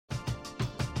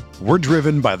We're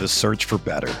driven by the search for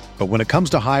better. But when it comes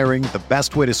to hiring, the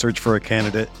best way to search for a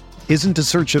candidate isn't to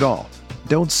search at all.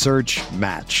 Don't search,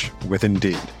 match with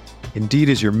Indeed. Indeed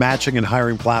is your matching and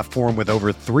hiring platform with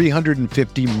over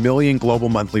 350 million global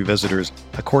monthly visitors,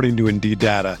 according to Indeed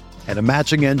data, and a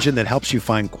matching engine that helps you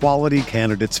find quality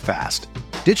candidates fast.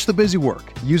 Ditch the busy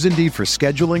work. Use Indeed for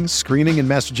scheduling, screening, and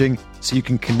messaging so you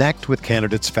can connect with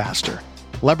candidates faster.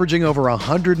 Leveraging over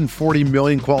 140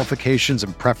 million qualifications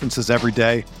and preferences every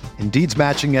day, Indeed's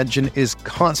matching engine is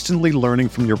constantly learning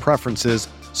from your preferences,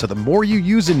 so the more you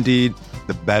use Indeed,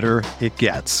 the better it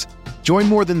gets. Join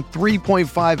more than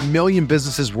 3.5 million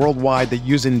businesses worldwide that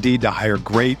use Indeed to hire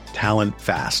great talent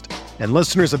fast. And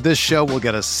listeners of this show will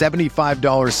get a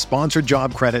 $75 sponsored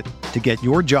job credit to get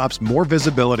your jobs more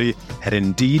visibility at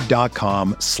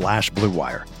Indeed.com/Blue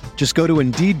Wire. Just go to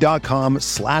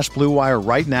Indeed.com/Blue Wire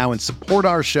right now and support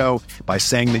our show by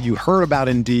saying that you heard about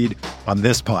Indeed on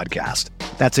this podcast.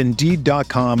 That's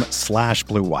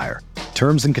Indeed.com/Blue Wire.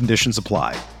 Terms and conditions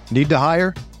apply. Need to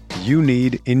hire? You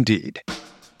need Indeed.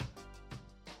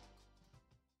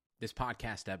 This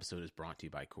podcast episode is brought to you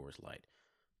by Coors Light.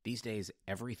 These days,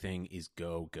 everything is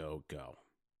go, go, go.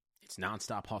 It's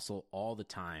nonstop hustle all the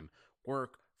time.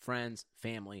 Work, friends,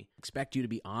 family, expect you to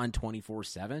be on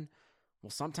 24/7. Well,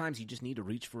 sometimes you just need to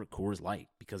reach for a Coors Light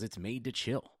because it's made to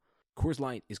chill. Coors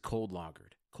Light is cold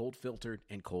lagered, cold filtered,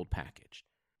 and cold packaged.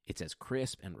 It's as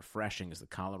crisp and refreshing as the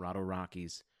Colorado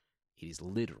Rockies. It is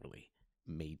literally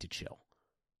made to chill.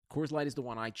 Coors Light is the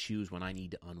one I choose when I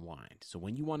need to unwind. So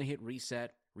when you want to hit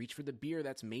reset, reach for the beer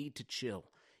that's made to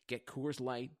chill. Get Coors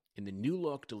Light in the new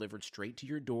look delivered straight to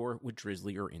your door with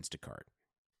Drizzly or Instacart.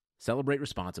 Celebrate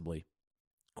responsibly.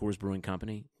 Coors Brewing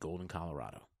Company, Golden,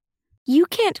 Colorado. You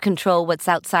can't control what's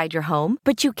outside your home,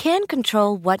 but you can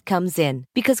control what comes in.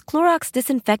 Because Clorox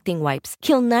disinfecting wipes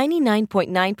kill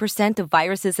 99.9% of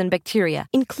viruses and bacteria,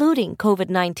 including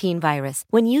COVID-19 virus,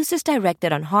 when used as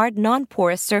directed on hard,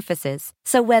 non-porous surfaces.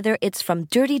 So whether it's from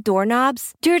dirty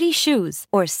doorknobs, dirty shoes,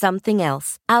 or something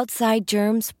else, outside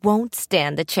germs won't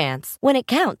stand a chance. When it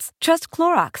counts, trust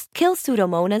Clorox. Kill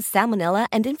Pseudomonas, Salmonella,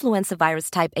 and influenza virus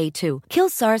type A2. Kill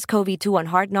SARS-CoV-2 on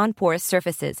hard, non-porous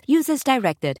surfaces. Use as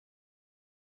directed.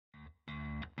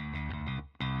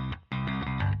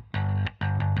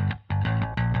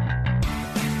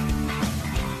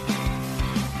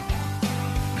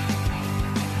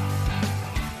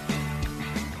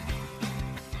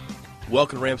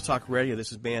 Welcome to Rams Talk Radio.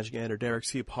 This is Managing Editor Derek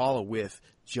C. Paula with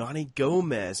Johnny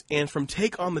Gomez. And from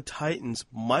Take on the Titans,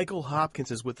 Michael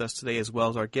Hopkins is with us today as well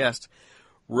as our guest.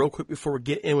 Real quick before we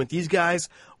get in with these guys,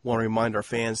 I want to remind our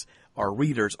fans, our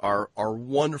readers, our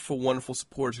wonderful, wonderful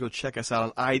supporters, go check us out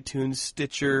on iTunes,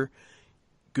 Stitcher,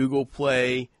 Google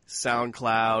Play,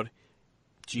 SoundCloud.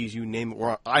 Geez, you name it.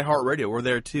 We're on iHeartRadio. We're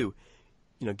there too.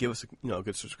 Give us a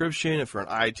good subscription. If you're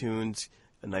on iTunes,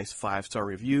 a nice 5-star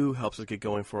review helps us get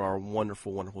going for our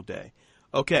wonderful, wonderful day.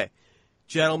 Okay,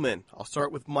 gentlemen, I'll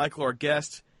start with Michael, our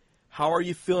guest. How are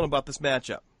you feeling about this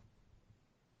matchup?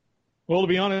 Well, to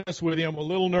be honest with you, I'm a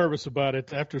little nervous about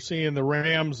it after seeing the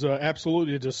Rams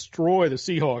absolutely destroy the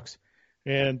Seahawks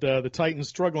and the Titans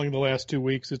struggling the last 2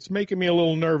 weeks. It's making me a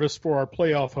little nervous for our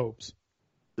playoff hopes.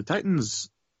 The Titans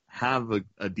have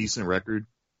a decent record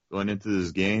going into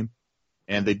this game,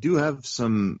 and they do have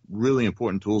some really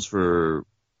important tools for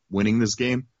winning this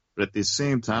game. But at the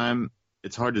same time,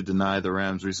 it's hard to deny the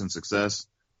Rams' recent success,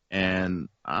 and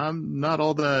I'm not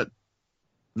all that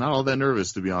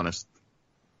nervous, to be honest.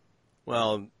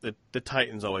 Well, the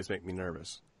Titans always make me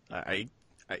nervous. I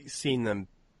seen them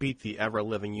beat the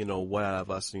ever-living what out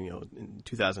of us, in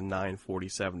 2009,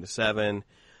 47-7,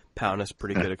 pound us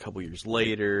pretty good a couple years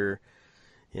later,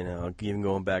 even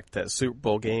going back to that Super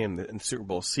Bowl game and the Super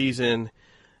Bowl season.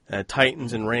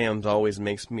 Titans and Rams always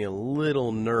makes me a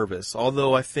little nervous,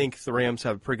 although I think the Rams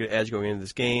have a pretty good edge going into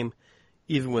this game,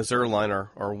 even with Zerline,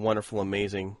 our wonderful,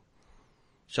 amazing,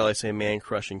 shall I say,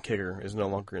 man-crushing kicker is no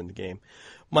longer in the game.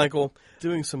 Michael,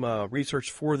 doing some research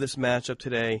for this matchup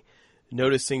today,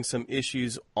 noticing some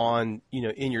issues on,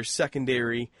 in your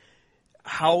secondary.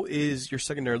 How is your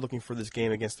secondary looking for this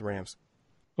game against the Rams?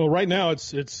 Well, right now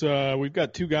it's we've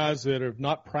got two guys that have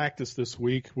not practiced this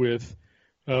week with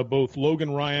both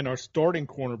Logan Ryan, our starting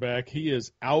cornerback. He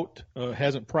is out,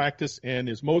 hasn't practiced, and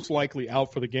is most likely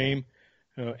out for the game.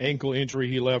 Ankle injury,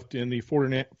 he left in the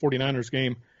 49ers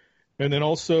game. And then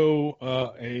also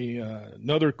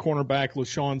another cornerback,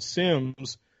 LaShawn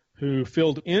Sims, who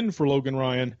filled in for Logan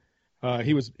Ryan.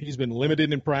 He's been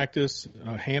limited in practice,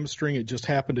 hamstring. It just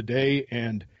happened today,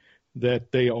 and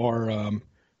that they are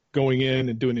going in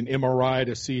and doing an MRI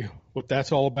to see what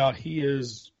that's all about. He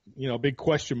is, a big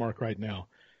question mark right now.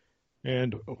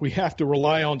 and we have to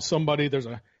rely on somebody. There's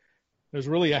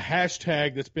really a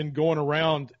hashtag that's been going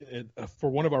around for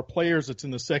one of our players that's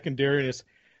in the secondary, and it's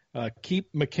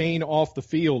keep McCain off the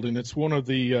field, and it's one of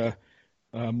the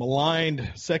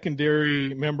maligned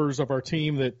secondary members of our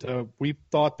team that we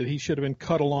thought that he should have been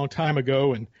cut a long time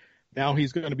ago, and now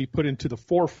he's going to be put into the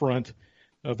forefront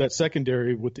of that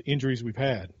secondary with the injuries we've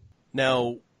had.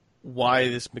 Now, why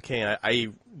this McCain? I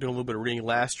doing a little bit of reading.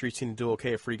 Last year he seemed to do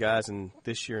okay at free guys, and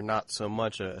this year not so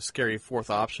much. A scary fourth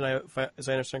option, as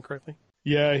I understand correctly.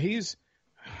 Yeah, he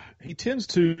tends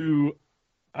to.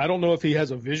 I don't know if he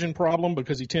has a vision problem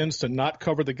because he tends to not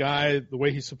cover the guy the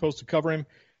way he's supposed to cover him.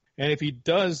 And if he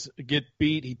does get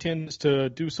beat, he tends to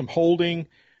do some holding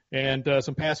and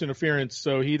some pass interference.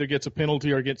 So he either gets a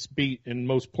penalty or gets beat in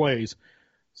most plays.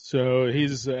 So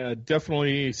he's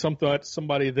definitely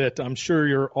somebody that I'm sure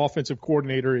your offensive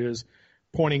coordinator is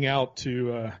pointing out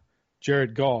to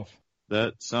Jared Goff.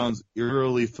 That sounds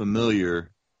eerily familiar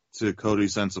to Cody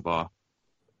Sensabaugh.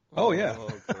 Oh, yeah. Oh,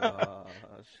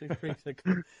 gosh.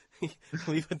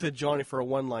 Leave it to Johnny for a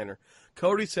one-liner.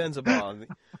 Cody Sensabaugh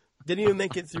didn't even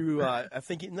make it through. I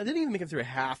think he didn't even make it through a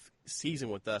half season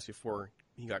with us before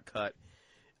he got cut.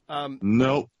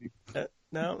 Nope.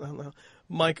 No.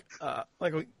 Mike,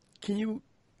 Michael, can you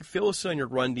fill us in on your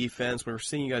run defense? We're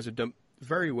seeing you guys have done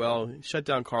very well. Shut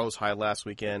down Carlos Hyde last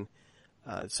weekend.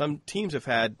 Some teams have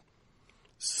had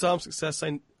some success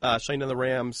shutting down the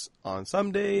Rams on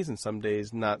some days, and some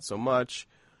days not so much.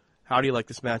 How do you like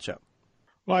this matchup?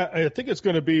 Well, I think it's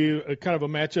going to be a kind of a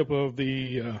matchup of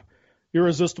the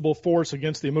irresistible force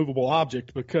against the immovable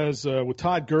object because with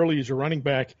Todd Gurley as your running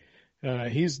back,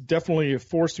 he's definitely a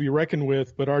force to be reckoned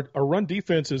with, but our run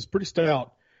defense is pretty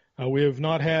stout. We have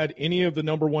not had any of the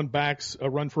number one backs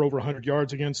run for over 100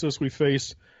 yards against us. We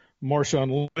faced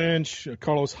Marshawn Lynch,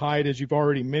 Carlos Hyde, as you've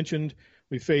already mentioned.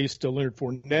 We faced Leonard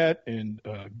Fournette and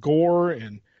Gore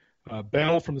and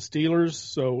Bell from the Steelers.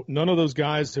 So none of those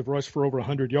guys have rushed for over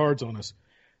 100 yards on us.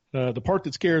 The part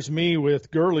that scares me with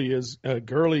Gurley is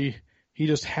Gurley, he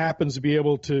just happens to be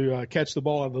able to catch the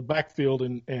ball out of the backfield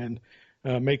and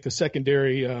make the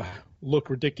secondary look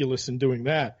ridiculous in doing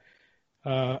that.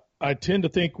 I tend to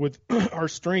think with our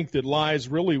strength, it lies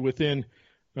really within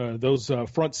those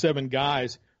front seven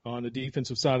guys on the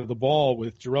defensive side of the ball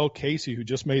with Jarrell Casey, who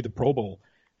just made the Pro Bowl,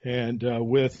 and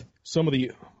with some of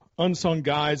the unsung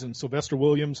guys and Sylvester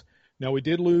Williams. Now, we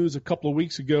did lose a couple of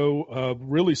weeks ago,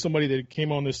 really somebody that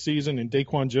came on this season in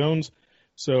Daquan Jones,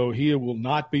 so he will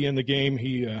not be in the game.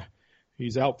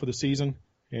 He's out for the season.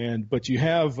 But you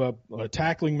have a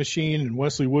tackling machine in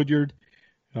Wesley Woodyard,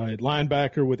 at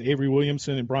linebacker with Avery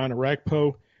Williamson and Brian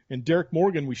Arakpo. And Derek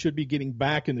Morgan, we should be getting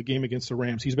back in the game against the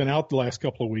Rams. He's been out the last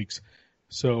couple of weeks.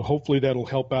 So hopefully that'll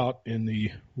help out in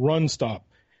the run stop.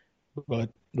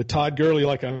 But with Todd Gurley,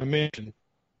 like I mentioned,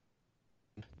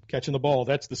 catching the ball,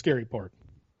 that's the scary part.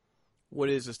 What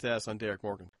is the status on Derek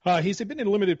Morgan? He's been in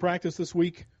limited practice this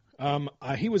week.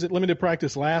 He was at limited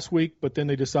practice last week, but then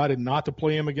they decided not to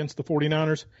play him against the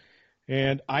 49ers.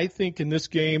 And I think in this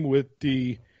game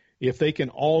if they can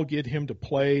all get him to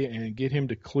play and get him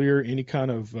to clear any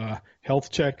kind of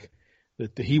health check,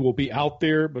 that he will be out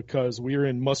there because we are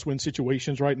in must-win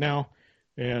situations right now.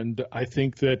 And I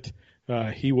think that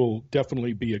he will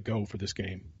definitely be a go for this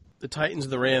game. The Titans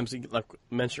and the Rams, like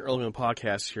mentioned earlier in the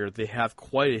podcast here, they have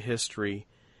quite a history.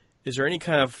 Is there any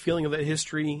kind of feeling of that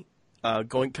history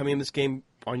coming in this game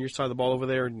on your side of the ball over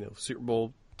there? Super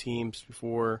Bowl teams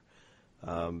before,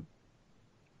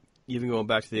 even going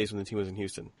back to the days when the team was in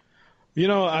Houston.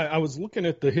 I was looking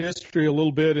at the history a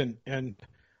little bit, and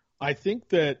I think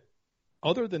that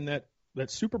other than that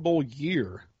Super Bowl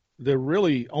year, there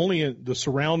really only in the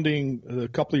surrounding a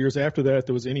couple of years after that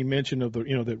there was any mention of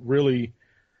that really,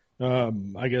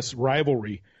 I guess,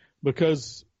 rivalry,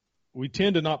 because we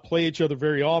tend to not play each other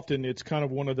very often. It's kind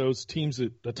of one of those teams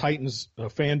that the Titans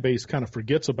fan base kind of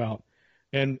forgets about.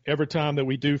 And every time that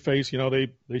we do face,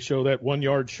 they show that 1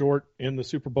 yard short in the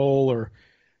Super Bowl or,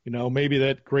 maybe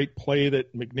that great play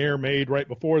that McNair made right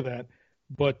before that.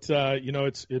 But,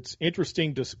 it's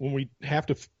interesting when we have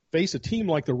to face a team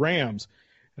like the Rams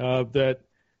that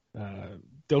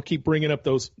they'll keep bringing up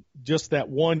just that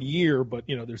 1 year. But,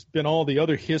 there's been all the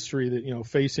other history that,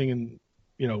 facing and,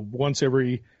 once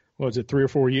every, 3 or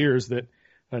 4 years that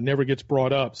never gets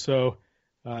brought up. So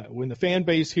when the fan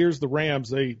base hears the Rams,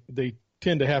 they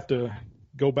tend to have to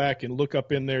go back and look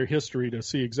up in their history to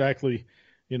see exactly,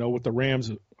 what the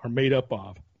Rams are made up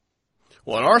of.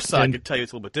 Well, on our side, I could tell you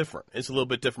it's a little bit different. It's a little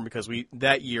bit different because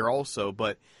that year also,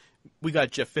 but we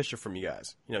got Jeff Fisher from you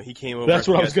guys. You know, he came over. That's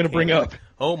what I was going to bring up.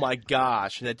 Oh my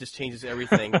gosh, and that just changes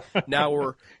everything. Now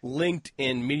we're linked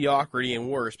in mediocrity and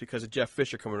worse because of Jeff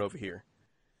Fisher coming over here.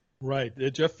 Right.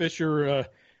 Jeff Fisher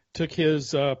took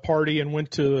his party and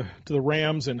went to the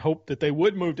Rams and hoped that they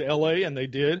would move to L.A., and they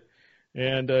did.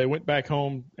 And went back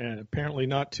home, and apparently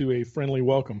not to a friendly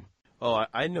welcome. Oh,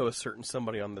 I know a certain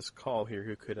somebody on this call here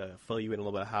who could fill you in a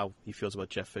little bit how he feels about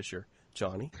Jeff Fisher.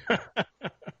 Johnny?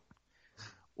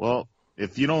 Well,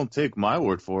 if you don't take my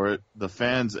word for it, the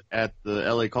fans at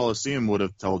the LA Coliseum would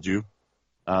have told you.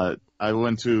 I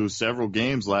went to several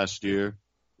games last year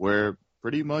where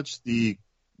pretty much the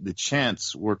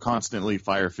chants were constantly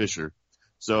Fire Fisher.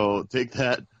 So take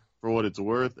that for what it's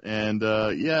worth. And,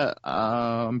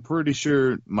 I'm pretty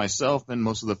sure myself and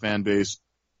most of the fan base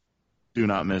do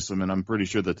not miss him, and I'm pretty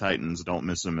sure the Titans don't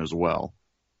miss him as well.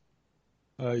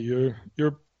 You're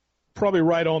probably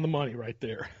right on the money right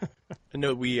there. I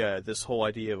know we this whole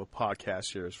idea of a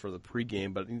podcast here is for the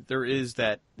pregame, but there is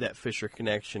that Fisher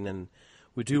connection, and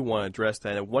we do want to address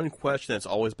that. And one question that's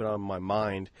always been on my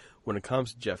mind when it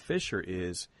comes to Jeff Fisher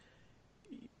is,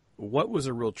 what was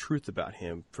the real truth about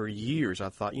him? For years, I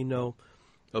thought,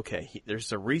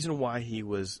 there's a reason why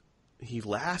he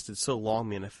lasted so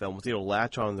long in the NFL, was able to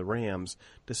latch on to the Rams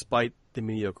despite the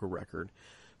mediocre record.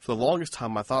 For the longest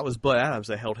time, I thought it was Bud Adams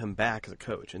that held him back as a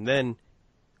coach. And then,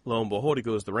 lo and behold, he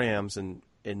goes to the Rams and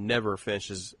never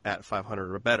finishes at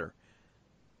 500 or better.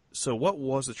 So what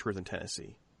was the truth in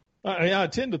Tennessee? I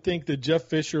tend to think that Jeff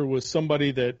Fisher was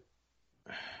somebody that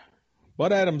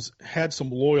Bud Adams had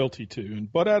some loyalty to.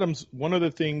 And Bud Adams, one of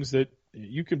the things that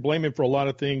you can blame him for a lot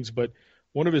of things, but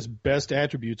one of his best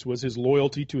attributes was his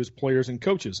loyalty to his players and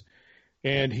coaches.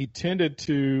 And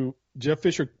Jeff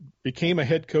Fisher became a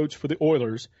head coach for the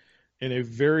Oilers in a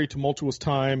very tumultuous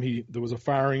time. There was a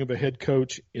firing of a head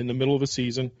coach in the middle of the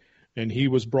season, and he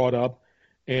was brought up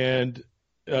and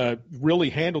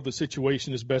really handled the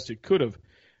situation as best it could have.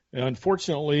 And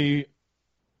unfortunately,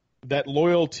 that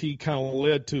loyalty kind of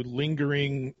led to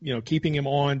lingering, keeping him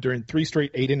on during 3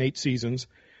 straight 8-8 seasons.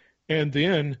 And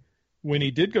then when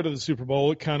he did go to the Super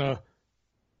Bowl, it kind of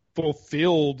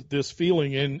fulfilled this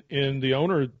feeling in the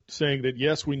owner saying that,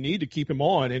 yes, we need to keep him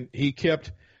on. And he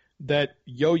kept that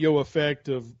yo-yo effect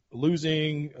of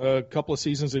losing a couple of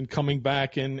seasons and coming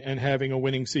back and having a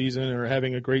winning season or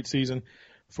having a great season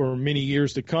for many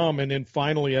years to come. And then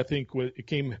finally, I think it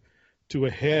came to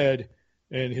a head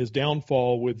and his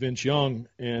downfall with Vince Young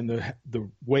and the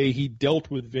way he dealt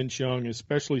with Vince Young,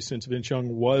 especially since Vince Young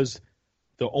was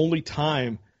the only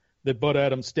time that Bud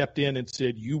Adams stepped in and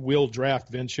said, you will draft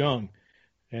Vince Young.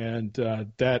 And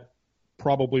that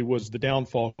probably was the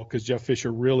downfall because Jeff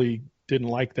Fisher really didn't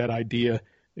like that idea,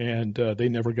 and they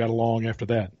never got along after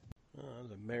that.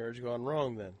 The marriage gone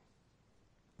wrong then.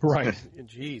 Right.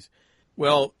 Jeez.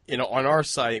 Well, on our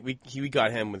side, we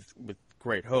got him with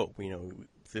great hope.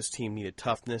 This team needed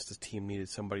toughness. This team needed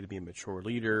somebody to be a mature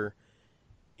leader.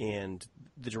 And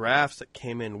the drafts that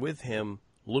came in with him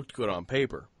looked good on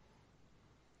paper.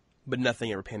 But nothing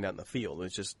ever panned out in the field. It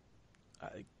was just,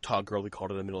 Todd Gurley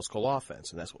called it a middle school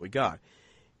offense, and that's what we got.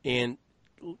 And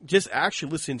just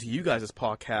actually listening to you guys'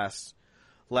 podcast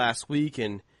last week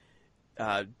and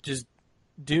just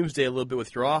doomsday a little bit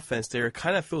with your offense there, it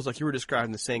kind of feels like you were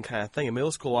describing the same kind of thing, a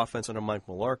middle school offense under Mike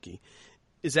Mularkey.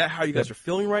 Is that how you guys are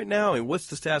feeling right now? And what's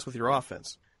the status with your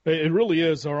offense? It really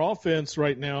is. Our offense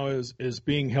right now is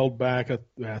being held back.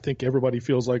 I think everybody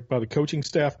feels like by the coaching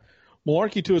staff.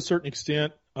 Mularkey to a certain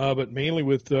extent, but mainly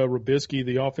with Robisky,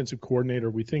 the offensive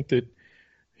coordinator. We think that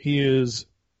he is,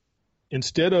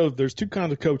 there's two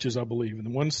kinds of coaches, I believe.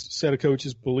 And one set of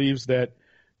coaches believes that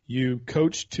you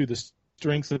coach to the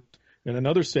strengths of, and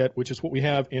another set, which is what we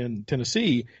have in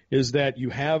Tennessee, is that you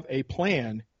have a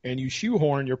plan and you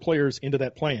shoehorn your players into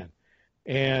that plan.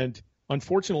 And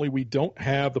unfortunately, we don't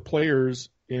have the players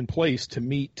in place to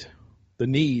meet the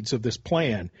needs of this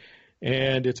plan.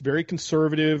 And it's very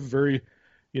conservative, very,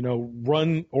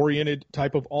 run-oriented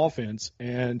type of offense.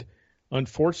 And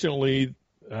unfortunately,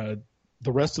 the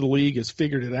rest of the league has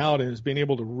figured it out and has been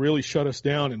able to really shut us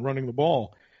down in running the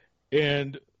ball.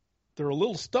 And they're a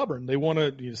little stubborn. They want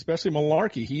to, especially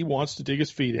Mularkey, he wants to dig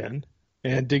his feet in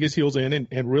and dig his heels in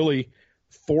and really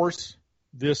force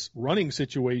this running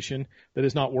situation that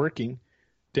is not working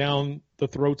down the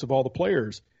throats of all the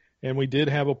players. And we did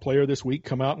have a player this week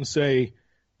come out and say,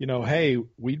 hey,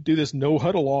 we do this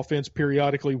no-huddle offense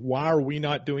periodically. Why are we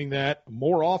not doing that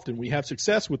more often? We have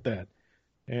success with that.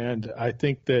 And I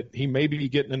think that he may be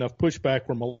getting enough pushback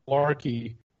where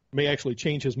Mularkey may actually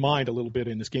change his mind a little bit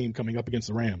in this game coming up against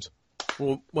the Rams.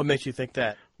 Well, what makes you think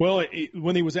that? Well,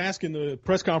 when he was asking the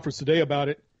press conference today about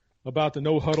it, about the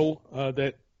no huddle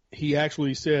that he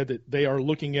actually said that they are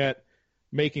looking at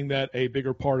making that a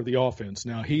bigger part of the offense.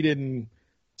 Now, he didn't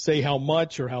say how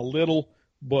much or how little,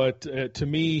 but to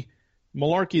me,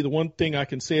 Mularkey, the one thing I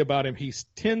can say about him, he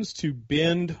tends to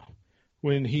bend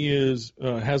when he has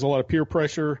a lot of peer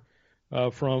pressure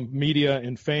from media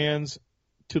and fans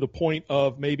to the point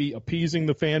of maybe appeasing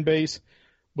the fan base,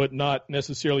 but not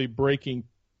necessarily breaking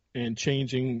and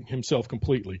changing himself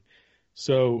completely.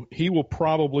 So he will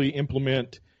probably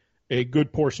implement a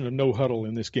good portion of no huddle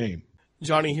in this game.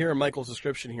 Johnny, here in Michael's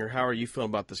description here, how are you feeling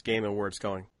about this game and where it's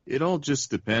going? It all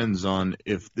just depends on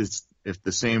if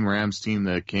the same Rams team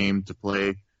that came to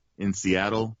play in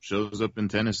Seattle shows up in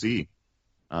Tennessee.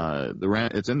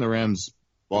 It's in the Rams'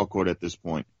 ball court at this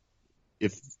point.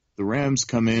 If the Rams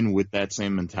come in with that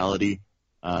same mentality,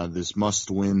 this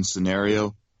must-win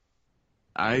scenario,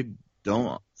 I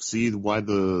don't see why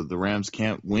the Rams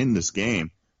can't win this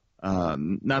game.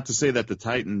 Not to say that the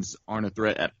Titans aren't a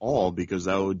threat at all, because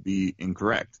that would be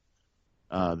incorrect.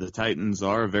 The Titans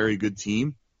are a very good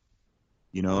team.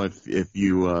 You know, if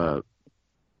you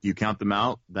count them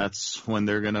out, that's when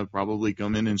they're going to probably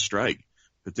come in and strike,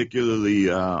 particularly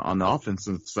on the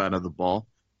offensive side of the ball.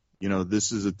 You know,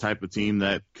 this is a type of team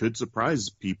that could surprise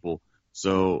people.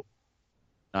 So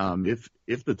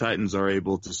if the Titans are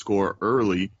able to score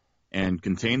early and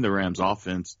contain the Rams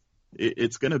offense,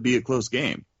 it's going to be a close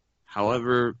game.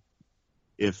 However,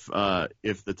 if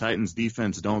the Titans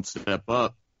defense don't step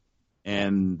up,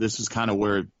 and this is kind of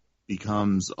where it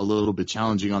becomes a little bit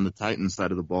challenging on the Titans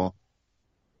side of the ball,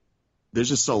 there's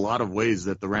just a lot of ways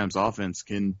that the Rams offense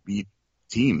can beat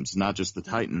teams, not just the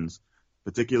Titans,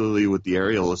 particularly with the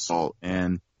aerial assault.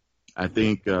 And I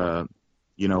think,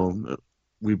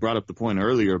 we brought up the point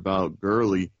earlier about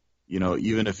Gurley. You know,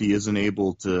 even if he isn't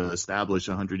able to establish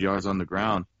 100 yards on the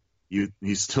ground,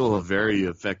 he's still a very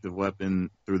effective weapon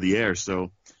through the air.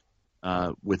 So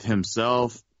with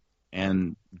himself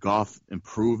and Goff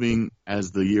improving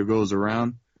as the year goes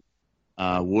around,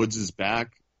 Woods is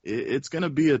back. It's going to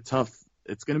be a tough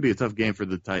game for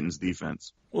the Titans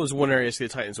defense. Well, there's one area I see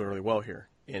the Titans doing really well here,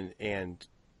 and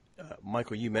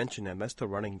Michael, you mentioned that that's the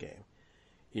running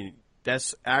game.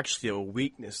 That's actually a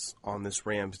weakness on this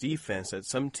Rams defense that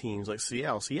some teams like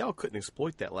Seattle couldn't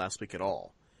exploit that last week at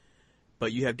all.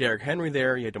 But you have Derrick Henry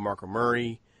there, you have DeMarco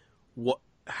Murray.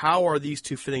 How are these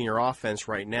two fitting your offense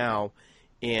right now,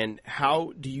 and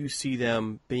how do you see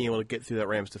them being able to get through that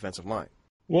Rams defensive line?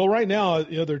 Well, right now,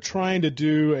 they're trying to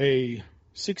do a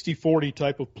 60-40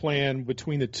 type of plan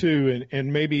between the two,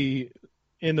 and maybe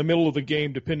in the middle of the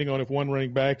game, depending on if one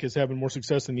running back is having more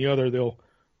success than the other, they'll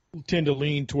tend to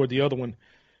lean toward the other one.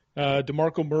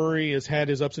 DeMarco Murray has had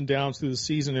his ups and downs through the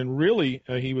season, and really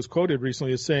he was quoted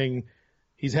recently as saying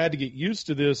he's had to get used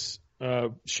to this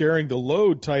sharing the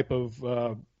load type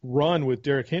of run with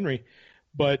Derrick Henry,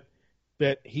 but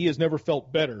that he has never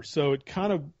felt better. So it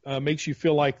kind of makes you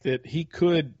feel like that he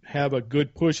could have a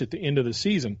good push at the end of the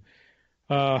season.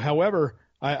 However,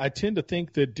 I tend to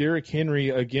think that Derrick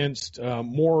Henry against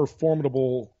more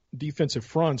formidable defensive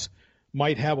fronts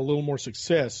might have a little more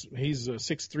success. He's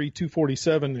 6'3",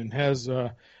 247, and has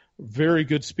very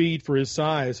good speed for his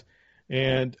size.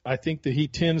 And I think that he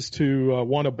tends to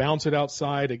want to bounce it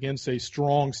outside against a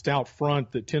strong, stout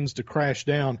front that tends to crash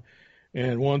down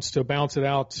and wants to bounce it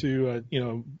out to,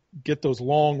 get those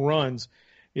long runs.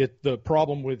 The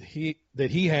problem with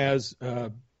that he has,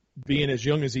 being as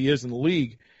young as he is in the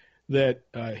league, that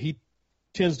he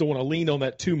tends to want to lean on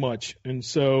that too much. And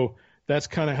so that's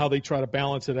kind of how they try to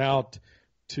balance it out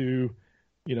to,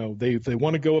 if they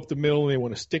want to go up the middle and they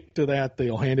want to stick to that,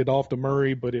 they'll hand it off to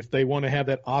Murray. But if they want to have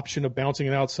that option of bouncing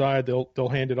it outside, they'll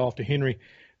hand it off to Henry.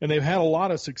 And they've had a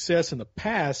lot of success in the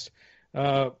past,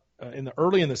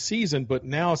 early in the season, but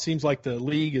now it seems like the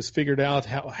league has figured out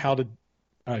how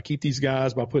to keep these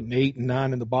guys by putting 8 and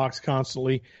 9 in the box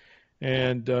constantly.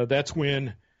 And that's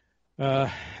when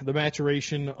the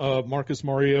maturation of Marcus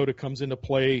Mariota comes into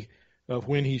play, of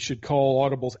when he should call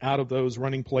audibles out of those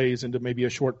running plays into maybe a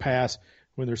short pass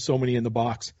when there's so many in the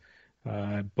box.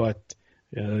 But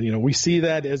we see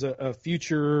that as a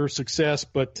future success,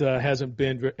 but hasn't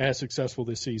been as successful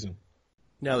this season.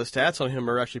 Now, the stats on him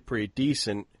are actually pretty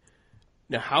decent.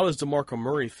 Now, how does DeMarco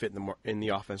Murray fit in the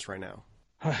offense right now?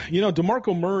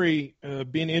 DeMarco Murray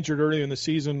being injured earlier in the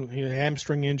season,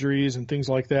 hamstring injuries and things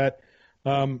like that,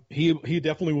 he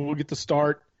definitely will get the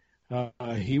start.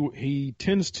 He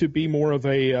tends to be more of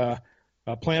a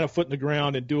plant a foot in the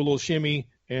ground and do a little shimmy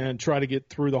and try to get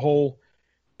through the hole.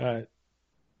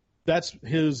 That's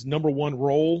his number one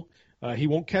role. He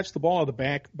won't catch the ball out of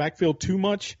the backfield too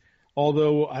much,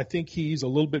 although I think he's a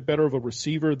little bit better of a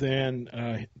receiver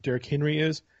than Derrick Henry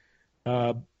is.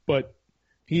 but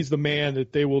he's the man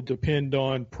that they will depend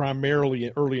on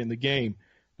primarily early in the game.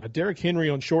 Derrick Henry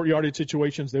on short yardage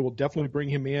situations, they will definitely bring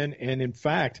him in. And in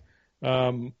fact,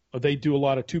 they do a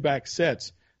lot of two-back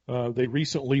sets. They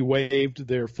recently waived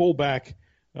their fullback,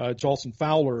 Jalson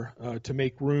Fowler, to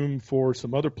make room for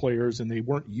some other players, and they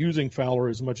weren't using Fowler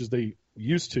as much as they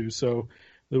used to. So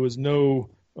there was no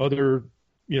other,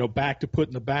 back to put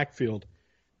in the backfield.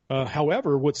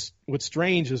 However, what's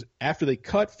strange is after they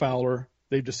cut Fowler,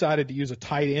 they've decided to use a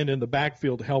tight end in the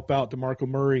backfield to help out DeMarco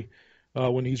Murray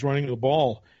when he's running the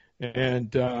ball.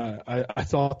 And I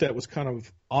thought that was kind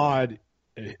of odd.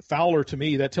 Fowler, to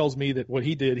me, that tells me that what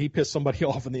he did, he pissed somebody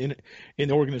off in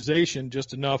the organization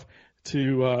just enough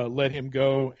to let him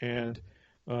go and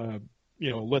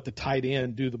let the tight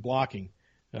end do the blocking.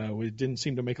 It didn't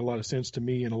seem to make a lot of sense to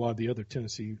me and a lot of the other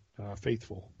Tennessee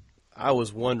faithful. I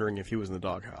was wondering if he was in the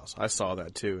doghouse. I saw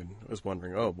that too, and I was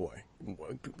wondering, oh boy,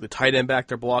 the tight end back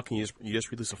there blocking, you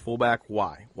just release a fullback.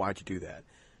 Why? Why'd you do that?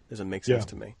 Doesn't make sense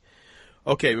to me.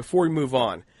 Okay, before we move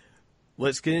on,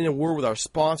 let's get in a word with our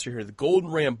sponsor here, the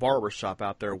Golden Ram Barbershop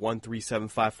out there,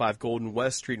 13755 Golden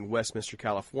West Street in Westminster,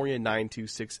 California,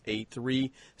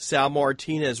 92683. Sal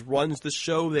Martinez runs the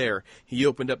show there. He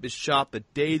opened up his shop the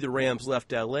day the Rams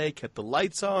left L.A., kept the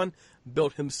lights on,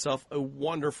 built himself a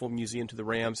wonderful museum to the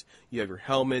Rams. You have your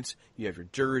helmets, you have your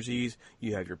jerseys,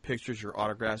 you have your pictures, your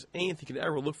autographs, anything you could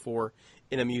ever look for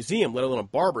in a museum, let alone a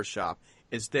barbershop,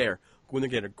 is there. Go in there,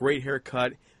 get a great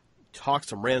haircut, talk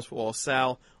some Rams football.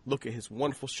 Sal, look at his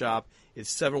wonderful shop.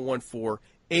 It's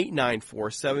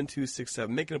 714-894-7267.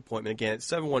 Make an appointment. Again, it's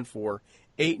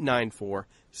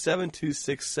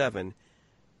 714-894-7267.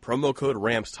 Promo code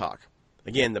RamsTalk.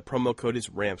 Again, the promo code is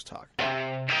RamsTalk.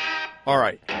 All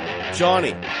right,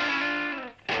 Johnny,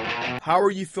 how are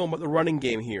you feeling about the running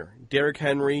game here? Derrick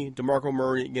Henry, DeMarco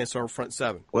Murray against our front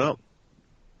seven. Well,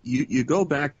 you go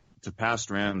back to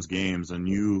past Rams games and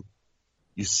you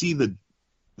see the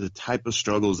type of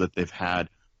struggles that they've had.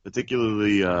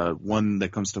 Particularly, one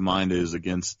that comes to mind is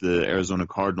against the Arizona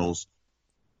Cardinals.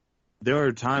 There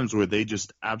are times where they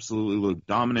just absolutely look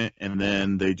dominant, and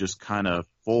then they just kind of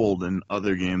fold in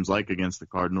other games, like against the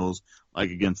Cardinals,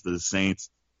 like against the Saints.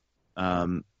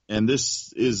 And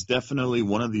this is definitely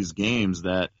one of these games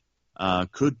that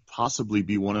could possibly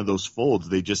be one of those folds.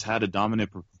 They just had a dominant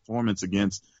performance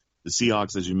against the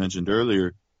Seahawks, as you mentioned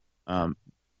earlier.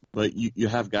 But you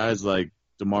have guys like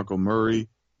DeMarco Murray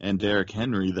and Derrick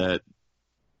Henry that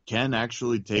can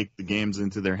actually take the games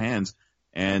into their hands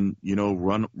and,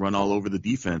 run all over the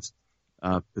defense,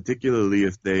 particularly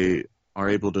if they are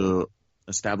able to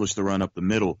establish the run up the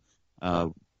middle.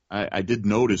 I did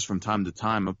notice from time to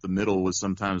time up the middle was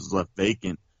sometimes left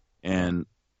vacant. And,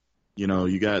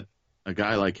 you got a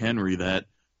guy like Henry that,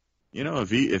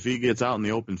 if he gets out in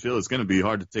the open field, it's going to be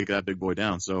hard to take that big boy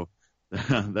down. So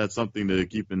that's something to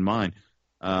keep in mind.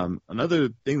 Another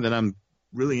thing that I'm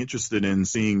really interested in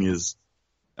seeing is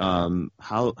how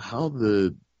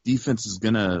the defense is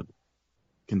going to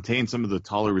contain some of the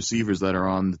taller receivers that are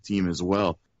on the team as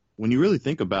well. When you really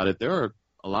think about it, there are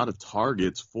a lot of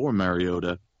targets for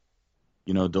Mariota.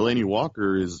 Delaney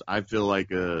Walker is, I feel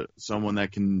like, someone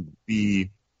that can be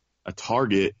a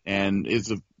target and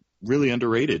is really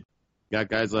underrated. You got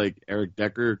guys like Eric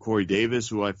Decker, Corey Davis,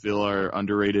 who I feel are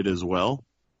underrated as well.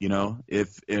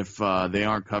 If they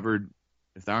aren't covered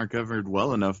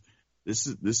well enough, this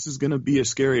is going to be a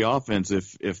scary offense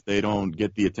if they don't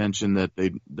get the attention that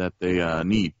they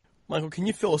need. Michael, can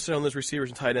you fill us in on those receivers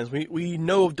and tight ends? We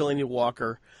know of Delaney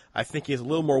Walker. I think he's a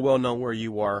little more well known where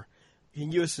you are. Can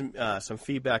you give us some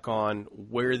feedback on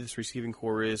where this receiving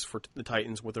core is for the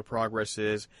Titans, what their progress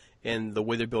is, and the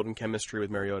way they're building chemistry with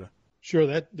Mariota? Sure.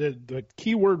 The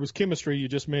key word was chemistry you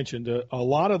just mentioned. A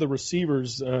lot of the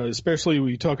receivers, especially when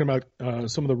you're talking about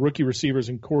some of the rookie receivers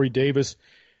in Corey Davis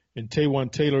and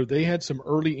Taywan Taylor, they had some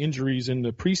early injuries in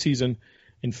the preseason.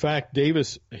 In fact,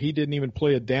 Davis, he didn't even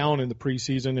play a down in the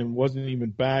preseason and wasn't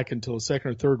even back until the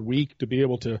second or third week to be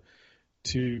able to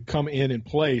come in and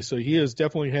play. So he has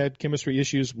definitely had chemistry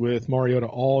issues with Mariota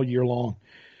all year long.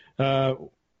 The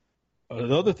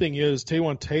other thing is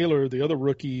Taywan Taylor, the other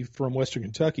rookie from Western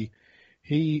Kentucky,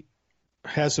 he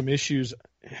has some issues.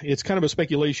 It's kind of a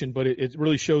speculation, but it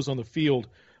really shows on the field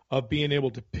of being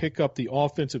able to pick up the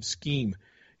offensive scheme.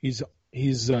 He's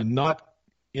not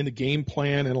in the game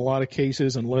plan in a lot of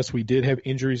cases unless we did have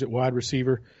injuries at wide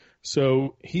receiver.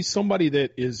 So he's somebody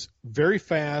that is very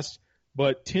fast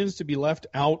but tends to be left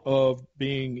out of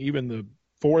being even the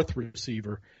fourth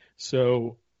receiver.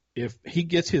 So if he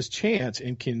gets his chance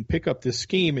and can pick up this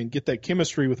scheme and get that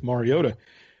chemistry with Mariota,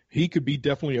 he could be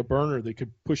definitely a burner that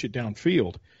could push it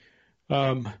downfield.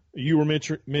 You were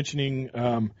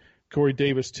mentioning Corey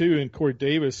Davis too, and Corey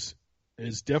Davis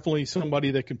is definitely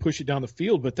somebody that can push it down the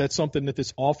field, but that's something that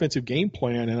this offensive game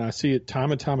plan, and I see it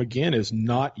time and time again, is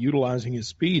not utilizing his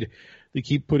speed. They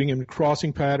keep putting him in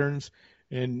crossing patterns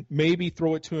and maybe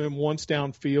throw it to him once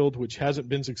downfield, which hasn't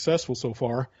been successful so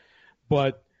far,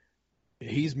 but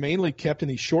he's mainly kept in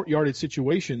these short yardage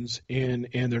situations, and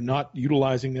they're not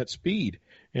utilizing that speed.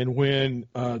 And when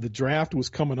the draft was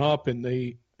coming up and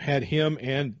they had him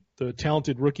and the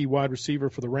talented rookie wide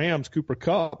receiver for the Rams, Cooper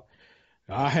Kupp,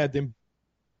 I had them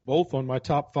both on my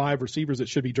top 5 receivers that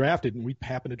should be drafted, and we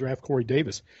happened to draft Corey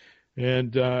Davis.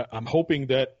 And I'm hoping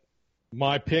that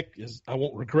my pick is, I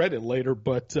won't regret it later,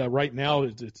 but right now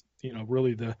it's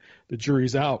really the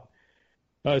jury's out.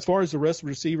 As far as the rest of the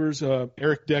receivers,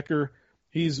 Eric Decker,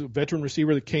 he's a veteran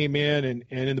receiver that came in, and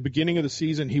in the beginning of the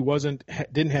season he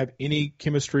didn't have any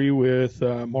chemistry with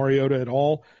Mariota at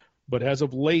all. But as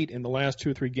of late, in the last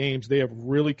 2 or 3 games, they have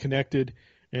really connected,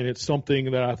 and it's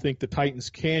something that I think the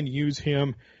Titans can use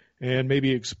him and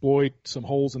maybe exploit some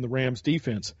holes in the Rams'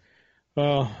 defense.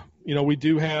 We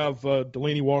do have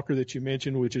Delaney Walker that you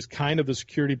mentioned, which is kind of the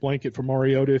security blanket for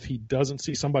Mariota. If he doesn't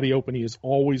see somebody open, he is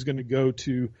always going to go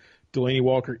to Delaney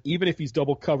Walker, even if he's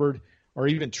double covered or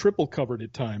even triple covered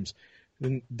at times.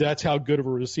 And that's how good of a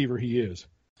receiver he is.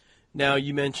 Now,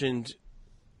 you mentioned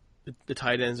the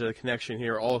tight ends are the connection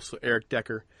here, also Eric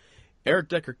Decker. Eric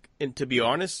Decker, and to be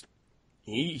honest,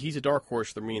 he's a dark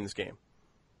horse for me in this game.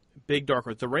 Big dark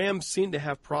horse. The Rams seem to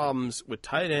have problems with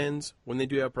tight ends when they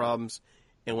do have problems,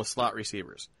 and with slot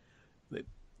receivers. The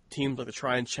teams like to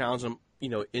try and challenge them,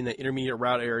 in the intermediate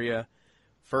route area,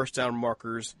 first down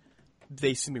markers.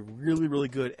 They seem to be really, really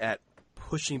good at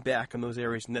pushing back in those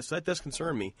areas, and so that does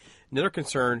concern me. Another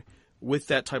concern with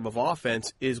that type of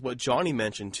offense is what Johnny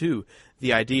mentioned too,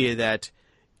 the idea that,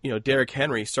 Derrick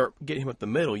Henry, start getting him up the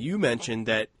middle. You mentioned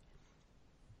that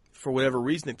for whatever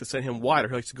reason they have to send him wide, or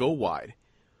he likes to go wide.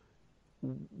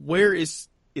 Where is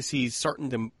he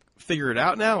starting to figure it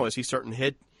out now? Is he starting to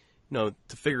hit, to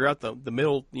figure out the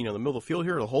middle, the middle of the field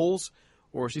here, the holes?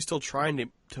 Or is he still trying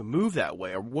to move that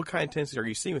way? Or what kind of tendency are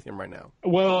you seeing with him right now?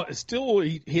 Well, still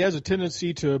he has a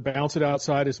tendency to bounce it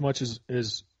outside as much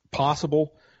as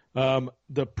possible.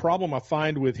 The problem I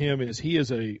find with him is he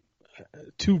is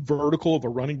too vertical of a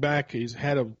running back. It's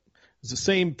the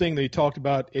same thing that he talked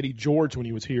about Eddie George when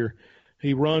he was here.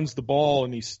 He runs the ball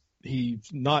and he's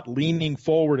not leaning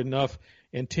forward enough,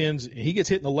 and he gets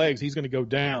hit in the legs, he's going to go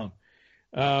down.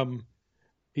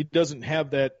 He doesn't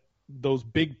have those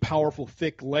big, powerful,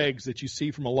 thick legs that you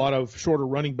see from a lot of shorter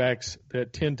running backs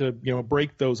that tend to,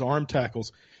 break those arm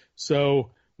tackles.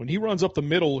 So when he runs up the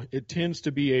middle, it tends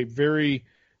to be a very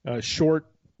short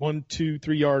 1, 2,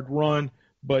 3 yard run.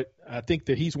 But I think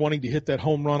that he's wanting to hit that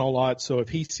home run a lot. So if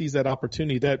he sees that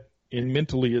opportunity, that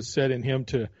mentally is set in him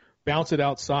to bounce it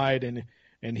outside,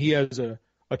 and he has a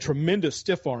tremendous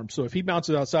stiff arm. So if he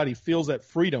bounces outside, he feels that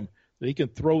freedom that he can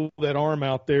throw that arm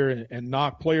out there and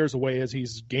knock players away as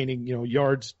he's gaining,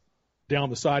 yards down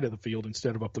the side of the field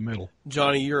instead of up the middle.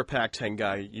 Johnny, you're a Pac-10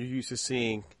 guy. You're used to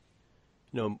seeing,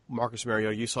 Marcus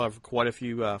Mariota. You saw quite a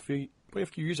few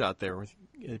years out there with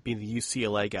being the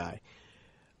UCLA guy.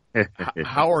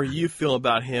 How are you feeling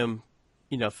about him,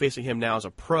 facing him now as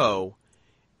a pro?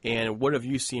 And what have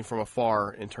you seen from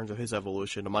afar in terms of his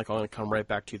evolution? And Michael, I'm going to come right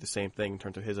back to you the same thing in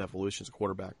terms of his evolution as a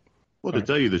quarterback. Well, to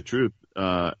tell you the truth,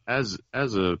 as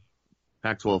a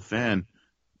Pac-12 fan,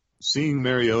 seeing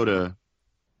Mariota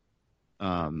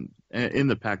in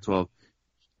the Pac-12,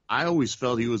 I always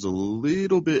felt he was a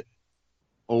little bit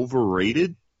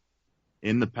overrated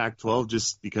in the Pac-12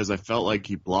 just because I felt like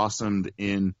he blossomed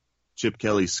in Chip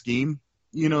Kelly's scheme.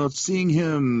 Seeing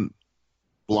him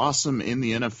blossom in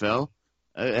the NFL,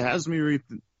 it has me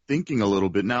rethinking a little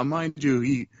bit. Now, mind you,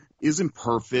 he isn't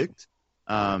perfect,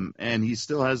 and he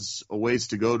still has a ways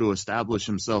to go to establish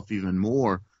himself even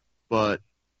more. But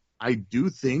I do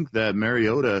think that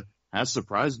Mariota has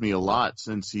surprised me a lot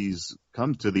since he's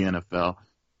come to the NFL.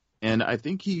 And I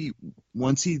think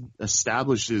once he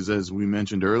establishes, as we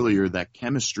mentioned earlier, that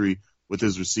chemistry with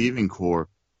his receiving core,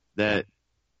 that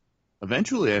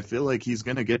eventually I feel like he's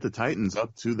going to get the Titans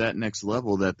up to that next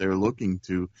level that they're looking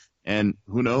to. And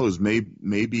who knows,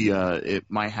 maybe it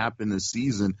might happen this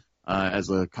season as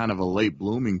a kind of a late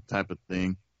blooming type of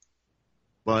thing.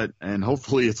 And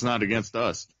hopefully it's not against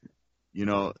us.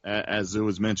 As it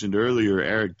was mentioned earlier,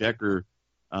 Eric Decker,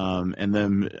 and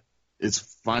then it's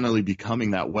finally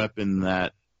becoming that weapon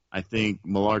that I think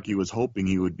Malarkey was hoping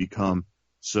he would become.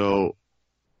 So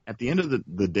at the end of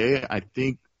the day, I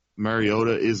think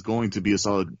Mariota is going to be a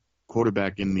solid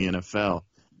quarterback in the NFL.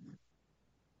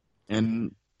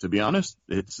 And to be honest,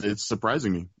 it's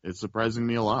surprising me. It's surprising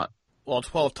me a lot. Well,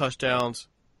 12 touchdowns,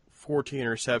 14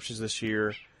 interceptions this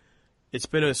year. It's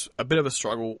been a bit of a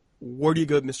struggle. Where do you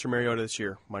go with Mr. Mariota this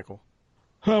year, Michael?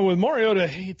 With Mariota,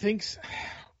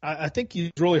 I think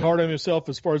he's really hard on himself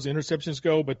as far as the interceptions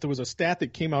go, but there was a stat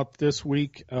that came out this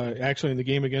week, actually in the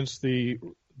game against the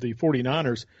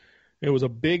 49ers. It was a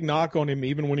big knock on him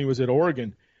even when he was at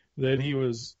Oregon, that he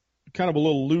was kind of a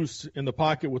little loose in the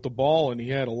pocket with the ball, and he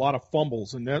had a lot of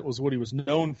fumbles, and that was what he was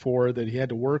known for, that he had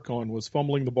to work on, was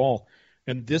fumbling the ball.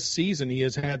 And this season he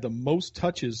has had the most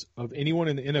touches of anyone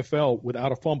in the NFL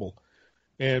without a fumble.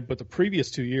 But the previous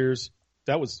 2 years,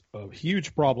 that was a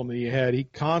huge problem that he had. He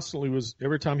constantly was,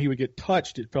 every time he would get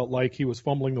touched, it felt like he was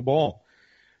fumbling the ball.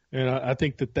 And I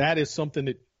think that is something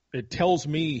that it tells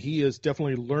me he is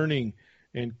definitely learning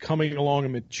and coming along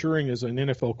and maturing as an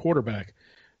NFL quarterback.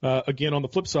 Again, on the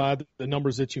flip side, the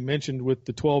numbers that you mentioned with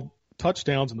the 12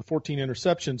 touchdowns and the 14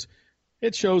 interceptions,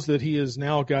 it shows that he has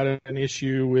now got an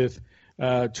issue with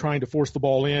trying to force the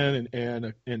ball in.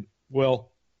 And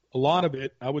well, a lot of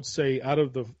it, I would say, out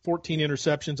of the 14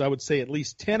 interceptions, I would say at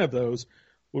least 10 of those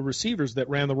were receivers that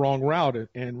ran the wrong route.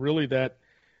 And really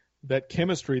that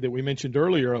chemistry that we mentioned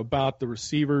earlier about the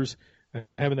receivers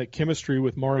having that chemistry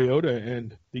with Mariota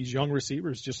and these young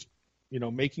receivers just,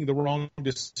 making the wrong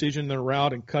decision in their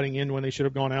route and cutting in when they should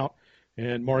have gone out.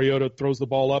 And Mariota throws the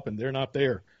ball up and they're not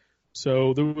there.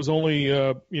 So there was only,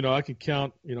 I could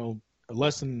count,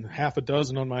 less than half a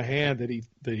dozen on my hand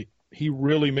that he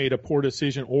really made a poor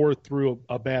decision or threw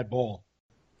a bad ball.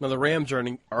 Now the Rams are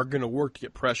going to work to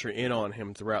get pressure in on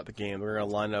him throughout the game. They're going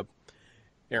to line up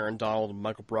Aaron Donald and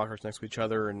Michael Brockers next to each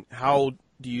other. And how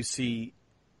do you see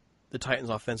the Titans'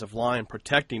 offensive line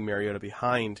protecting Mariota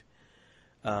behind,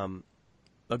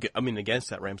 against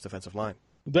that Rams defensive line?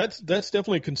 That's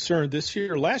definitely a concern this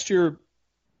year. Last year,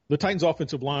 the Titans'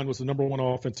 offensive line was the number one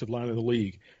offensive line in the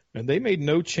league, and they made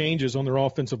no changes on their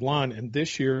offensive line, and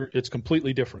this year it's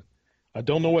completely different. I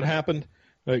don't know what happened,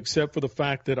 except for the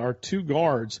fact that our two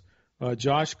guards,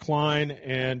 Josh Klein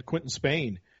and Quentin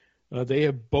Spain, were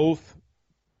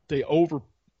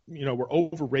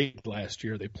overrated last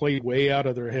year. They played way out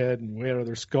of their head and way out of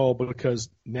their skull, because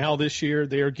now this year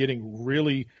they are getting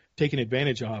really taken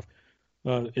advantage of.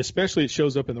 Especially it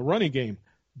shows up in the running game,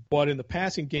 but in the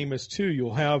passing game as too.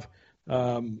 You'll have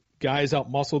guys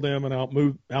out-muscle them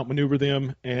and outmaneuver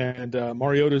them, and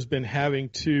Mariota's been having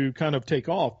to kind of take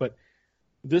off. But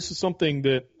this is something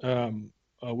that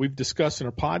we've discussed in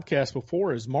our podcast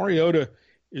before, is Mariota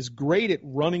is great at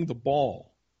running the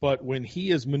ball, but when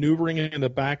he is maneuvering in the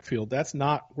backfield, that's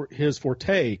not his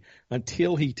forte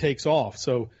until he takes off.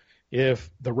 So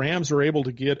if the Rams are able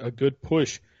to get a good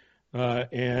push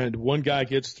and one guy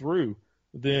gets through,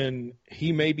 then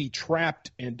he may be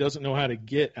trapped and doesn't know how to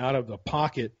get out of the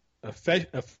pocket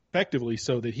effectively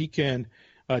so that he can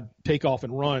take off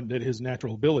and run at his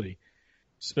natural ability.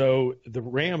 So the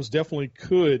Rams definitely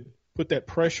could put that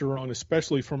pressure on,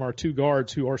 especially from our two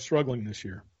guards who are struggling this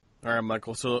year. All right,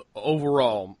 Michael. So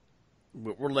overall,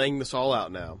 we're laying this all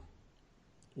out now.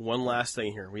 One last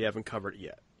thing here we haven't covered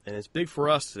yet, and it's big for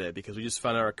us today because we just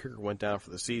found out our kicker went down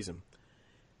for the season.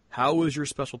 How is your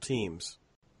special teams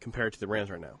compared to the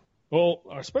Rams right now? Well,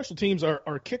 our special teams,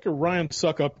 our kicker, Ryan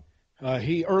Suckup,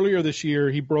 earlier this year,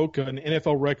 he broke an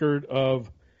NFL record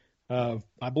of,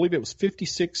 I believe it was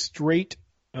 56 straight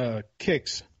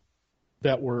kicks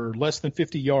that were less than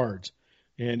 50 yards.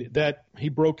 And that he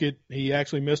broke it. He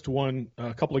actually missed one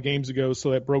a couple of games ago,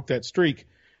 so that broke that streak.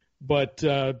 But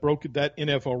broke that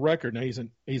NFL record. Now,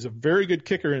 he's a very good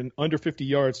kicker in under 50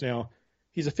 yards now.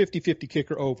 He's a 50-50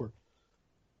 kicker over.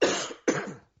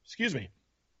 Excuse me.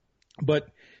 But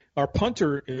our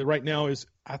punter right now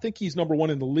I think he's number one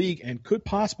in the league and could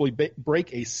possibly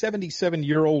break a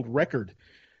 77-year-old record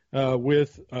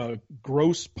with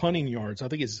gross punting yards. I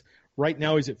think right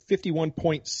now he's at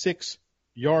 51.6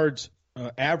 yards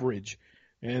average,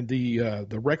 and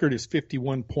the record is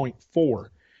 51.4.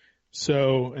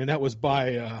 So, and that was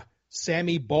by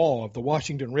Sammy Ball of the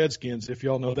Washington Redskins, if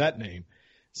y'all know that name.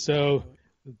 So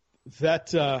that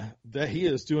he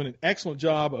is doing an excellent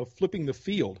job of flipping the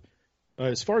field.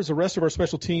 As far as the rest of our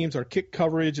special teams, our kick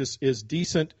coverage is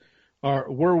decent.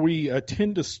 Where we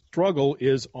tend to struggle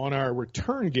is on our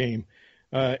return game.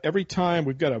 Every time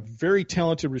we've got a very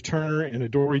talented returner in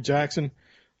Adoree Jackson.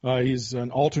 He's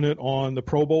an alternate on the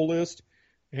Pro Bowl list,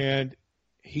 and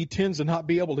he tends to not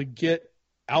be able to get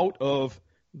out of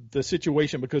the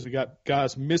situation because we got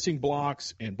guys missing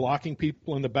blocks and blocking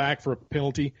people in the back for a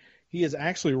penalty. He has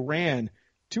actually ran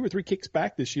 2 or 3 kicks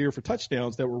back this year for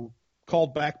touchdowns that were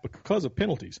called back because of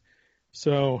penalties.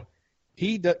 So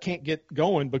he can't get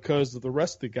going because of the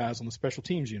rest of the guys on the special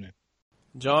teams unit.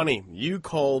 Johnny, you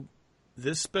called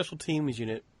this special teams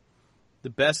unit the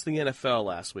best in the NFL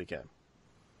last weekend.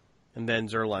 And then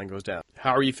Zerline goes down.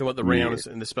 How are you feeling about the Rams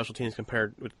and the special teams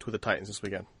compared to the Titans this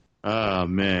weekend? Oh,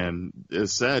 man.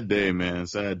 It's a sad day, man.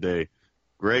 Sad day.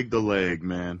 Greg the Leg,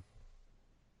 man.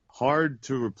 Hard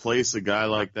to replace a guy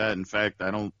like that. In fact, I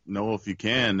don't know if you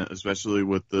can, especially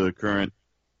with the current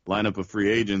lineup of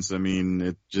free agents. I mean,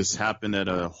 it just happened at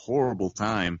a horrible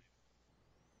time.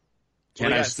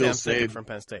 Can I still say from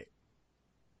Penn State?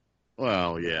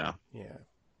 Well, yeah. Yeah.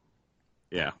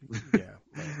 Yeah. Yeah.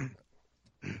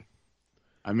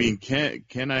 I mean,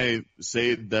 can I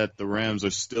say that the Rams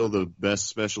are still the best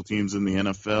special teams in the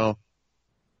NFL?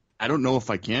 I don't know if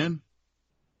I can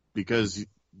because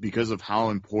of how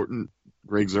important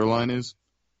Greg Zuerlein is.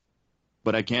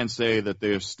 But I can say that they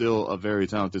are still a very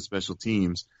talented special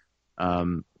teams.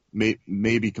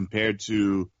 Maybe compared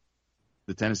to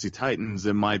the Tennessee Titans,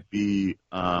 it might be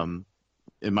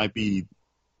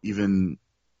even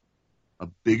a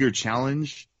bigger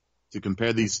challenge to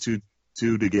compare these two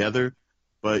together.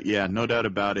 But yeah, no doubt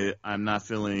about it. I'm not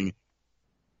feeling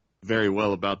very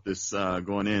well about this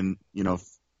going in. You know,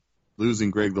 losing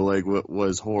Greg the Leg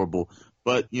was horrible.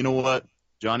 But you know what?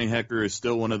 Johnny Hekker is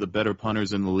still one of the better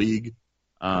punters in the league.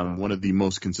 One of the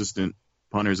most consistent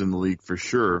punters in the league for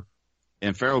sure.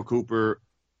 And Farrell Cooper,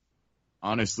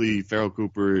 honestly,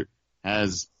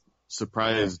 has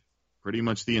surprised pretty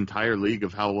much the entire league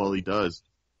of how well he does.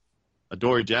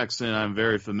 Adoree Jackson, I'm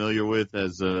very familiar with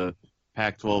as a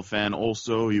Pac-12 fan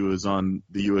also. He was on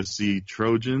the USC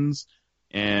Trojans,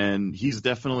 and he's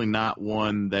definitely not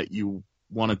one that you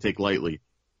want to take lightly.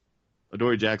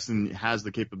 Adoree Jackson has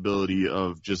the capability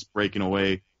of just breaking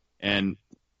away and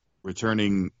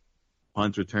returning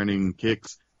punts, returning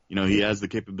kicks. You know, he has the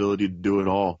capability to do it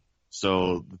all.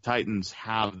 So the Titans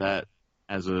have that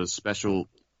as a special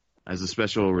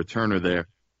returner there.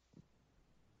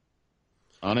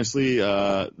 Honestly,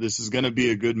 this is going to be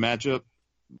a good matchup,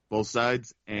 both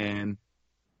sides, and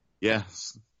yeah,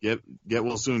 get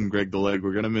well soon, Greg the Leg.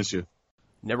 We're going to miss you.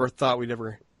 Never thought we'd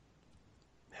ever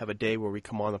have a day where we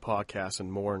come on the podcast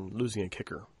and mourn losing a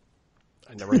kicker.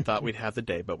 I never thought we'd have the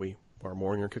day, but we are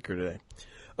mourning our kicker today.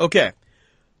 Okay.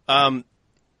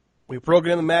 We've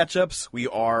broken in the matchups. We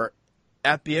are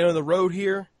at the end of the road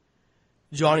here.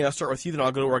 Johnny, I'll start with you, then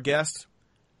I'll go to our guest.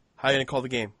 How are you going to call the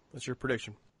game? What's your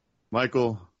prediction?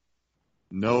 Michael,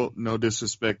 no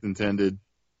disrespect intended,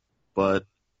 but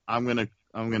I'm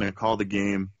gonna call the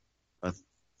game a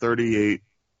 38-14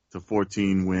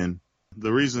 win.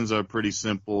 The reasons are pretty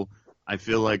simple. I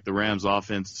feel like the Rams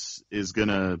offense is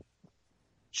gonna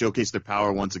showcase their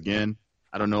power once again.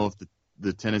 I don't know if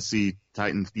the Tennessee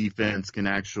Titans defense can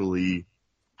actually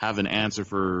have an answer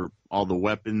for all the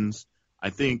weapons. I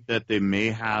think that they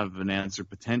may have an answer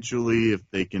potentially if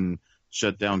they can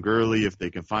shut down Gurley, if they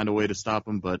can find a way to stop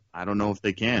him, but I don't know if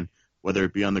they can, whether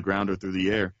it be on the ground or through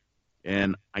the air.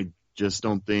 And I just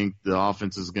don't think the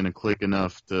offense is going to click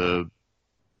enough to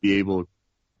be able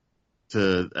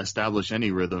to establish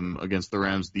any rhythm against the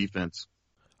Rams defense.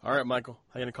 All right, Michael,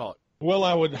 how are you going to call it? Well,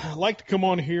 I would like to come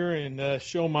on here and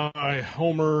show my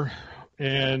homer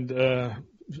and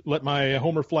let my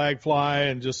homer flag fly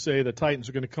and just say the Titans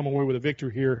are going to come away with a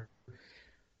victory here.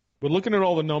 But looking at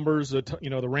all the numbers,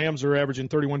 the Rams are averaging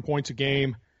 31 points a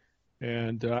game,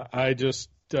 and I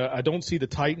don't see the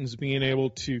Titans being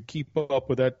able to keep up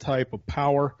with that type of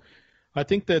power. I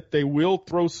think that they will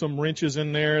throw some wrenches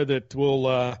in there that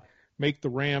will make the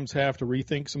Rams have to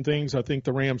rethink some things. I think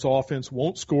the Rams offense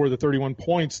won't score the 31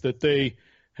 points that they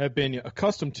have been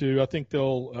accustomed to. I think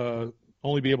they'll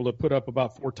only be able to put up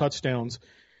about 4 touchdowns.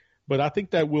 But I think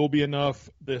that will be enough.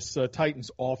 This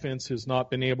Titans offense has not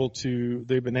been able to –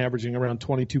 they've been averaging around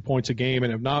 22 points a game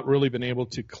and have not really been able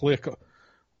to click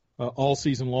all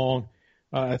season long.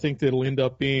 I think that it'll end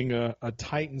up being a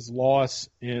Titans loss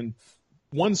in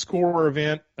one-score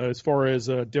event as far as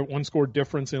one-score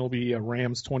difference, and it'll be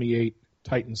Rams 28,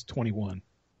 Titans 21.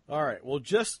 All right. Well,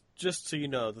 just so you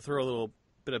know, to throw a little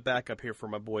bit of backup here for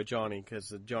my boy Johnny,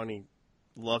 because Johnny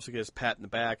loves to get his pat in the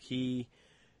back. He –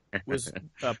 was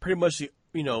pretty much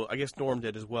I guess Norm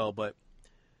did as well, but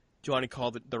Johnny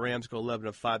called the Rams go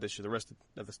 11-5 this year. The rest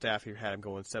of the staff here had him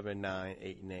going 7-9,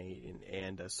 8-8,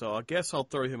 and so I guess I'll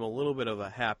throw him a little bit of a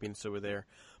happiness over there.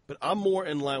 But I'm more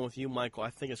in line with you, Michael. I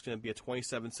think it's going to be a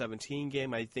 27-17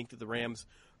 game. I think that the Rams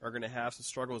are going to have some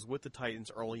struggles with the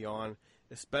Titans early on,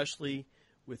 especially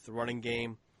with the running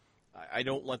game. I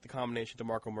don't like the combination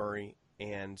DeMarco Murray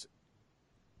and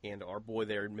our boy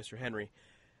there, Mr. Henry.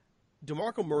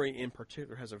 DeMarco Murray in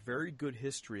particular has a very good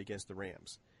history against the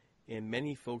Rams. and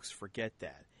many folks forget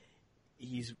that.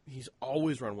 He's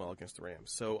always run well against the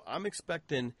Rams. So I'm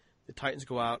expecting the Titans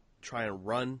go out, try and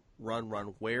run,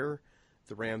 wear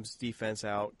the Rams defense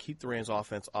out, keep the Rams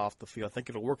offense off the field. I think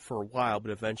it'll work for a while,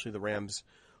 but eventually the Rams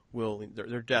will,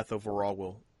 their death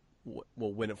overall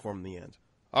will win it for them in the end.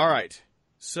 All right,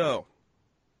 so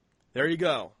there you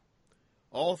go.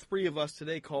 All three of us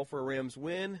today call for a Rams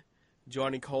win.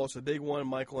 Johnny calls a big one.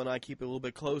 Michael and I keep it a little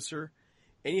bit closer.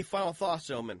 Any final thoughts,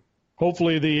 gentlemen?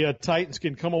 Hopefully the Titans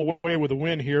can come away with a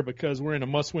win here because we're in a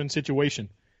must-win situation.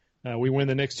 We win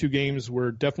the next two games,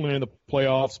 we're definitely in the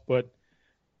playoffs, but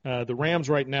the Rams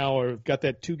right now have got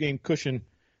that 2-game cushion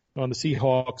on the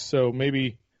Seahawks, so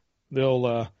maybe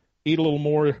they'll eat a little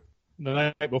more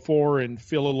the night before and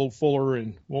feel a little fuller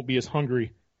and won't be as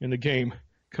hungry in the game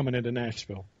coming into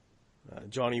Nashville.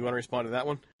 Johnny, you want to respond to that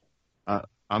one?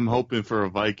 I'm hoping for a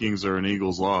Vikings or an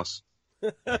Eagles loss.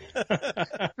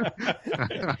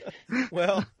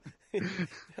 Well,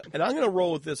 and I'm going to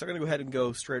roll with this. I'm going to go ahead and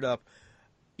go straight up.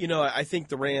 You know, I think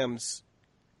the Rams,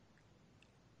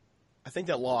 I think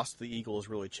that loss to the Eagles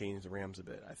really changed the Rams a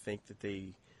bit. I think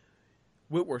that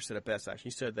Whitworth said it best, actually.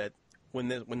 He said that when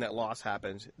that loss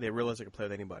happened, they realized they could play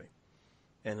with anybody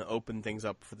and open things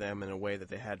up for them in a way that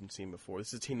they hadn't seen before.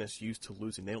 This is a team that's used to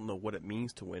losing. They don't know what it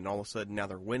means to win. All of a sudden, now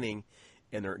they're winning,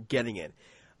 and they're getting it.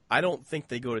 I don't think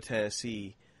they go to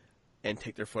Tennessee and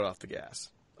take their foot off the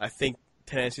gas. I think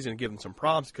Tennessee's going to give them some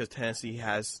problems because Tennessee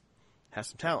has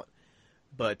some talent.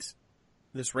 But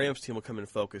this Rams team will come in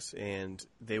focus, and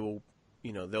they'll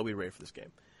be ready for this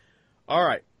game. All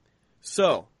right.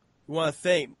 So we want to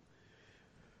thank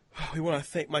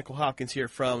Michael Hopkins here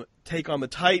from Take on the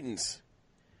Titans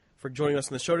for joining us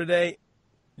on the show today.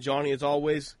 Johnny, as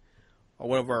always,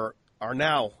 one of our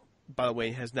now, by the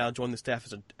way, has now joined the staff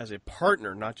as a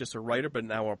partner, not just a writer, but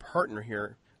now a partner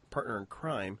here, partner in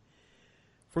crime.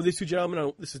 For these two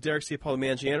gentlemen, this is Derek C. Paul, the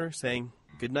managing editor, saying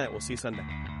good night. We'll see you Sunday.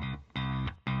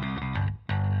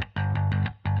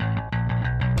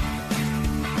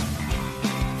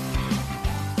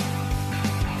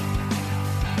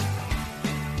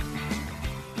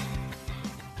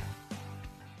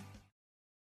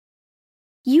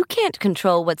 You can't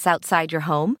control what's outside your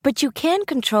home, but you can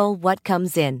control what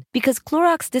comes in. Because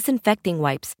Clorox disinfecting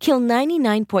wipes kill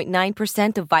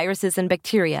 99.9% of viruses and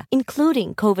bacteria,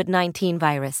 including COVID-19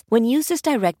 virus, when used as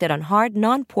directed on hard,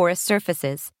 non-porous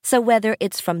surfaces. So whether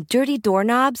it's from dirty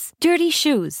doorknobs, dirty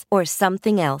shoes, or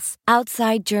something else,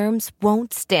 outside germs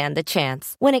won't stand a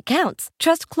chance. When it counts,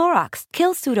 trust Clorox.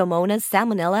 Kill Pseudomonas,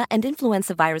 Salmonella, and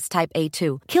influenza virus type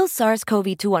A2. Kill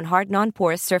SARS-CoV-2 on hard,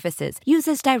 non-porous surfaces. Use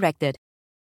as directed.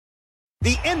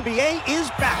 The NBA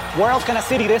is back. Where else can a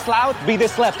city this loud be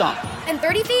this slept on? And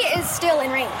 30 feet is still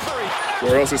in range.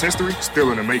 Where else is history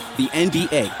still in the making? The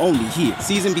NBA, only here.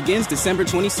 Season begins December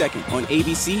 22nd on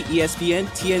ABC, ESPN,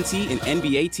 TNT, and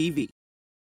NBA TV.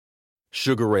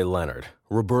 Sugar Ray Leonard,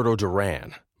 Roberto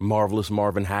Duran, Marvelous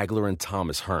Marvin Hagler, and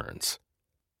Thomas Hearns.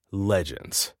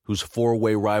 Legends, whose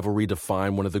four-way rivalry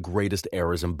defined one of the greatest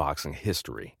eras in boxing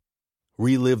history.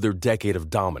 Relive their decade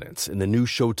of dominance in the new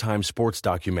Showtime sports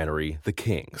documentary, The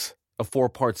Kings, a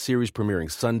 4-part series premiering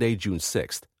Sunday, June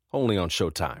 6th, only on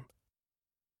Showtime.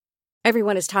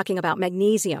 Everyone is talking about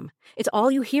magnesium. It's all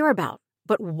you hear about.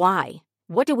 But why?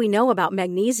 What do we know about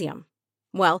magnesium?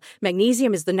 Well,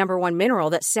 magnesium is the number one mineral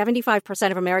that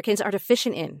 75% of Americans are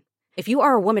deficient in. If you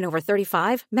are a woman over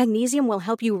 35, magnesium will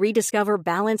help you rediscover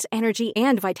balance, energy,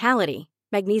 and vitality.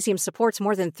 Magnesium supports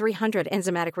more than 300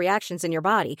 enzymatic reactions in your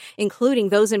body, including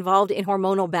those involved in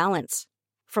hormonal balance.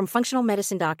 From functional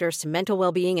medicine doctors to mental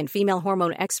well-being and female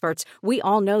hormone experts, we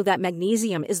all know that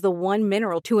magnesium is the one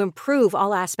mineral to improve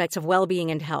all aspects of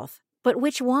well-being and health. But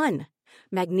which one?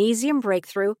 Magnesium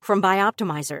Breakthrough from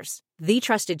Bioptimizers, the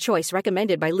trusted choice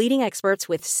recommended by leading experts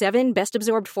with 7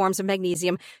 best-absorbed forms of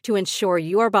magnesium to ensure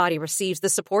your body receives the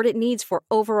support it needs for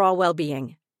overall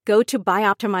well-being. Go to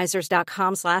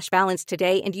bioptimizers.com/balance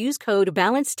today and use code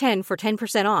BALANCE10 for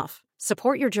 10% off.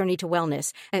 Support your journey to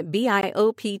wellness at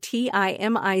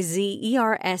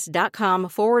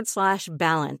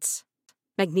bioptimizers.com/balance.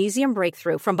 Magnesium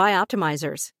Breakthrough from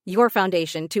Bioptimizers, your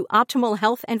foundation to optimal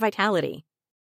health and vitality.